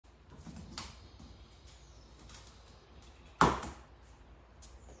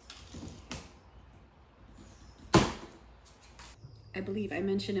I believe I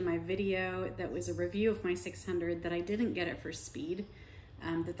mentioned in my video that was a review of my 600 that I didn't get it for speed,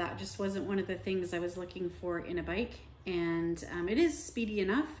 that just wasn't one of the things I was looking for in a bike. And it is speedy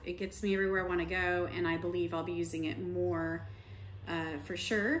enough. It gets me everywhere I want to go, and I believe I'll be using it more for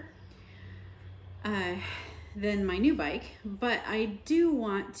sure than my new bike. But I do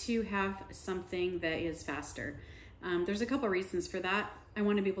want to have something that is faster. There's a couple reasons for that. I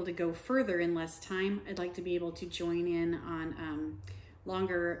want to be able to go further in less time. I'd like to be able to join in on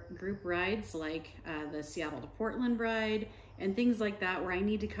longer group rides like the Seattle to Portland ride and things like that, where I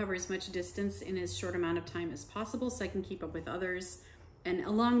need to cover as much distance in as short amount of time as possible so I can keep up with others. And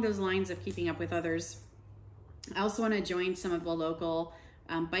along those lines of keeping up with others, I also want to join some of the local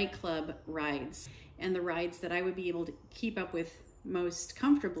bike club rides, and the rides that I would be able to keep up with most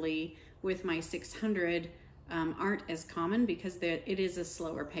comfortably with my 600 aren't as common because it is a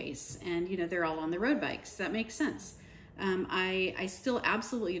slower pace, and you know, they're all on the road bikes. That makes sense. I still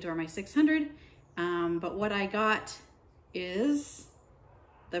absolutely adore my 600, but what I got is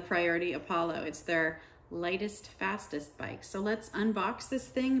the Priority Apollo. It's their lightest, fastest bike. So let's unbox this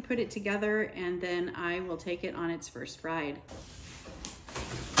thing, put it together, and then I will take it on its first ride.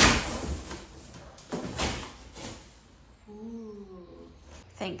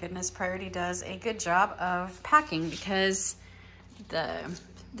 Thank goodness Priority does a good job of packing, because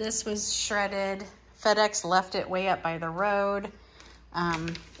this was shredded. FedEx left it way up by the road. I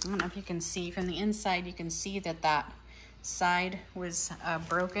don't know if you can see from the inside, you can see that that side was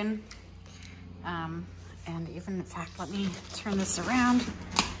broken. And even, in fact, let me turn this around.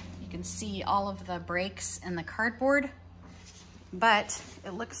 You can see all of the breaks in the cardboard, but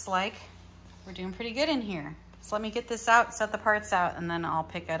it looks like we're doing pretty good in here. So let me get this out, set the parts out, and then I'll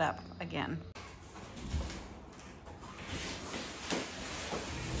pick it up again.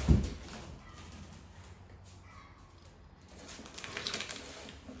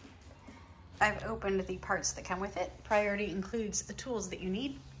 I've opened the parts that come with it. Priority includes the tools that you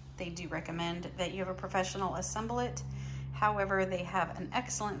need. They do recommend that you have a professional assemble it. However, they have an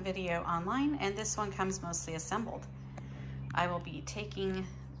excellent video online, and this one comes mostly assembled. I will be taking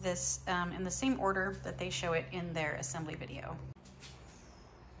this in the same order that they show it in their assembly video.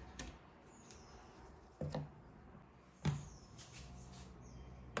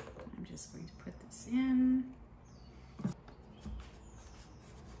 I'm just going to put this in.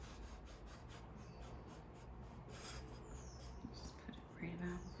 Just put it right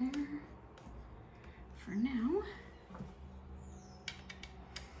about there for now.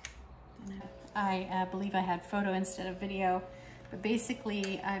 I believe I had photo instead of video. But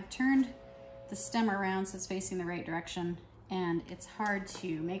basically, I've turned the stem around so it's facing the right direction, and it's hard to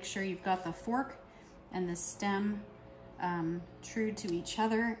make sure you've got the fork and the stem true to each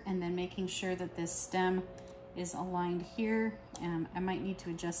other, and then making sure that this stem is aligned here. I might need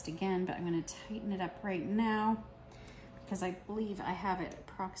to adjust again, but I'm going to tighten it up right now because I believe I have it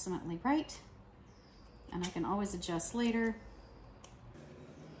approximately right, and I can always adjust later.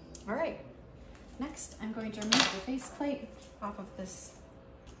 All right. Next, I'm going to remove the faceplate off of this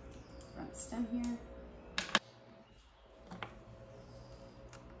front stem here.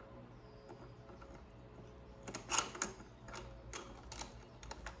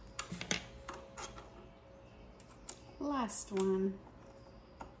 Last one.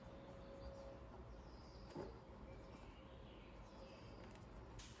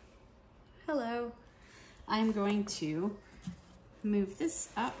 Hello. I'm going to move this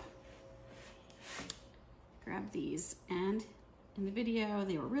up. Grab these, and in the video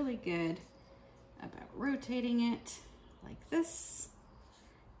they were really good about rotating it like this,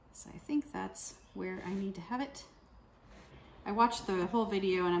 so I think that's where I need to have it. I watched the whole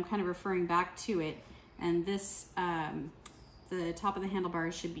video and I'm kind of referring back to it, and this the top of the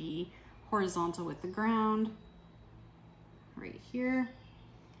handlebars should be horizontal with the ground right here,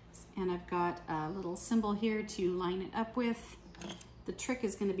 and I've got a little symbol here to line it up with. The trick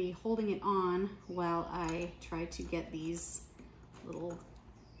is going to be holding it on while I try to get these little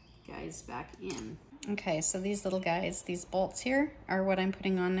guys back in. Okay, so these little guys, these bolts here, are what I'm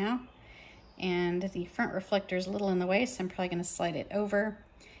putting on now. And the front reflector is a little in the way, so I'm probably going to slide it over.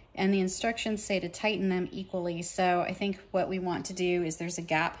 And the instructions say to tighten them equally. So I think what we want to do is there's a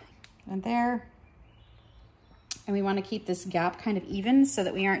gap in there. And we want to keep this gap kind of even so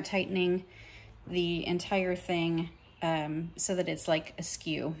that we aren't tightening the entire thing so that it's like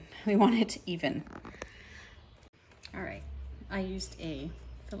askew. We want it even. All right, I used a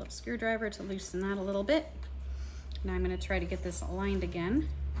Phillips screwdriver to loosen that a little bit. Now I'm going to try to get this aligned again.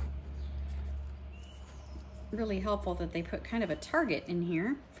 Really helpful that they put kind of a target in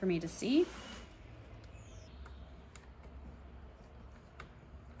here for me to see.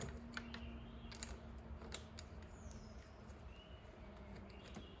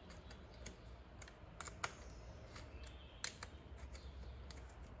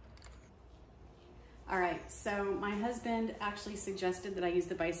 All right, so my husband actually suggested that I use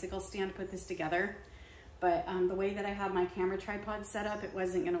the bicycle stand to put this together, but the way that I have my camera tripod set up, it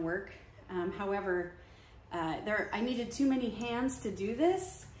wasn't gonna work. However, I needed too many hands to do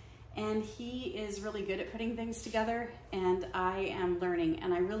this, and he is really good at putting things together, and I am learning,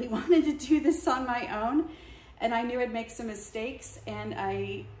 and I really wanted to do this on my own, and I knew I'd make some mistakes, and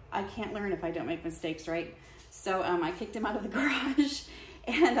I can't learn if I don't make mistakes, right? So I kicked him out of the garage,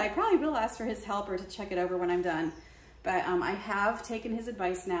 and I probably will ask for his help or to check it over when I'm done. But I have taken his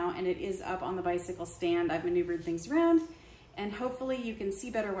advice now, and it is up on the bicycle stand. I've maneuvered things around, and hopefully you can see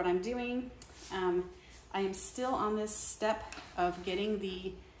better what I'm doing. I am still on this step of getting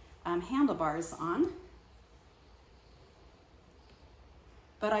the handlebars on,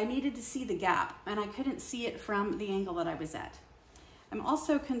 but I needed to see the gap, and I couldn't see it from the angle that I was at. I'm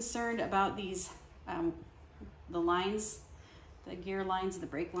also concerned about these, the lines, the gear lines, the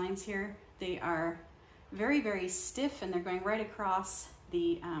brake lines here. They are very, very stiff, and they're going right across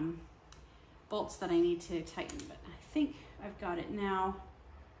the bolts that I need to tighten, but I think I've got it now.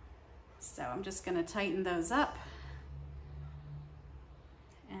 So I'm just gonna tighten those up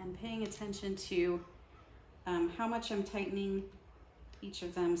and paying attention to how much I'm tightening each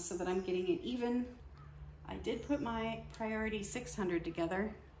of them so that I'm getting it even. I did put my Priority 600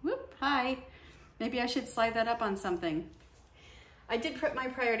 together. Whoop, hi. Maybe I should slide that up on something. I did put my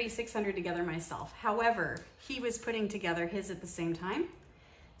Priority 600 together myself. However, he was putting together his at the same time.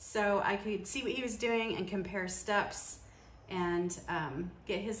 So I could see what he was doing and compare steps and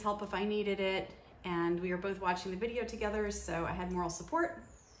get his help if I needed it. And we were both watching the video together, so I had moral support.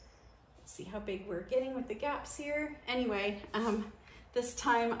 Let's see how big we're getting with the gaps here. Anyway, this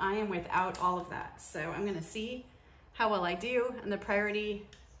time I am without all of that. So I'm gonna see how well I do. And the Priority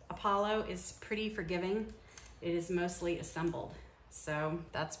Apollo is pretty forgiving. It is mostly assembled, so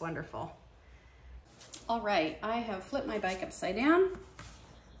that's wonderful. All right, I have flipped my bike upside down.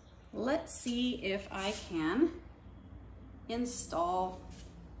 Let's see if I can install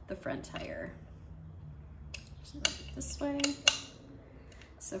the front tire. So I'll do it this way.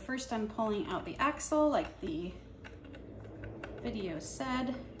 So first I'm pulling out the axle like the video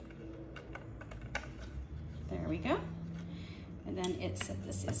said. There we go. And then it said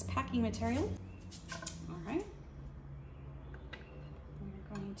this is packing material. All right.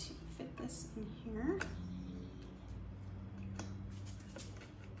 We're going to fit this in here.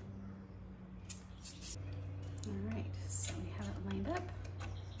 All right, so we have it lined up.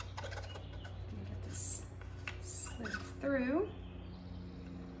 Get this slid through.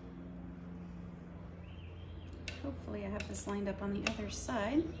 Hopefully I have this lined up on the other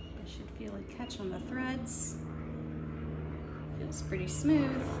side. I should feel it catch on the threads. Feels pretty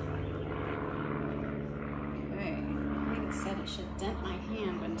smooth. Okay, I think it said it should dent my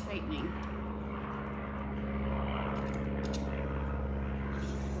hand when tightening.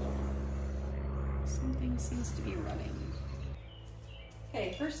 Something seems to be rubbing.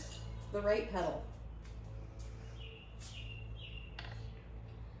 Okay, first the right pedal.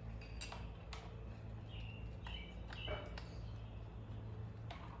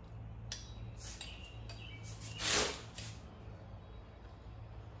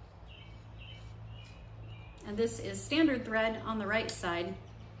 And this is standard thread on the right side.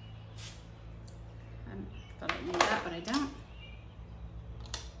 I thought I knew that, but I don't.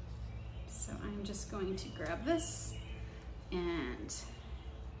 So I'm just going to grab this and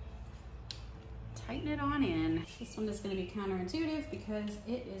tighten it on in. This one is going to be counterintuitive because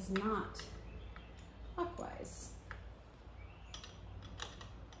it is not clockwise.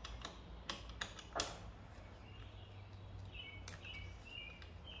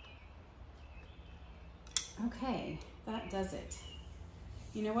 Okay, that does it.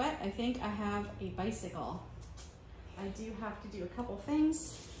 You know what? I think I have a bicycle. I do have to do a couple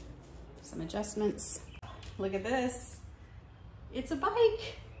things, some adjustments. Look at this. It's a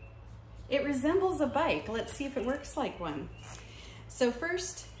bike. It resembles a bike. Let's see if it works like one. So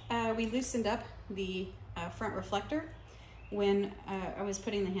first, we loosened up the front reflector when I was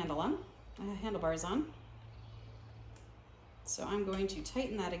putting the handlebars on. So I'm going to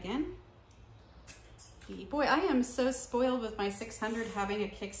tighten that again. Boy, I am so spoiled with my 600 having a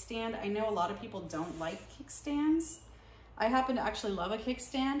kickstand. I know a lot of people don't like kickstands. I happen to actually love a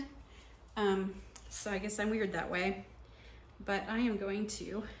kickstand. So I guess I'm weird that way. But I am going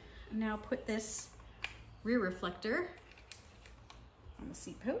to now put this rear reflector on the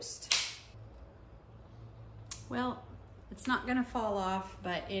seat post. Well, it's not gonna fall off,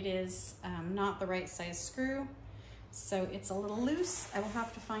 but it is not the right size screw. So it's a little loose. I will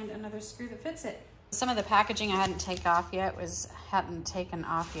have to find another screw that fits it. Some of the packaging I hadn't taken off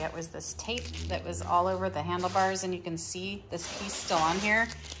yet was this tape that was all over the handlebars, and you can see this piece still on here.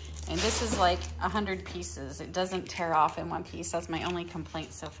 And this is like 100 pieces. It doesn't tear off in one piece. That's my only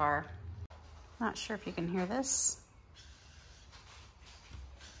complaint so far. Not sure if you can hear this.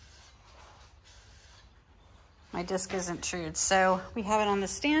 My disc isn't trued. So we have it on the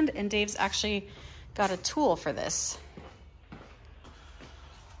stand, and Dave's actually got a tool for this.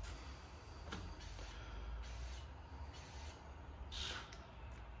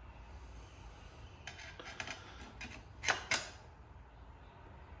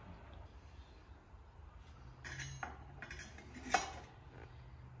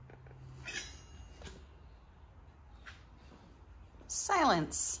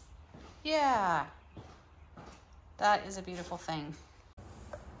 Silence. Yeah. That is a beautiful thing.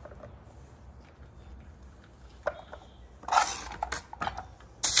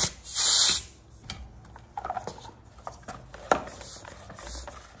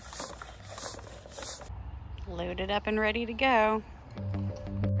 Loaded up and ready to go.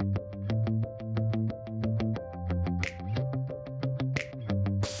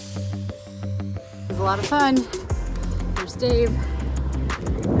 It was a lot of fun. There's Dave.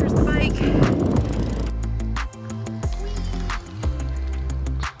 There's the bike.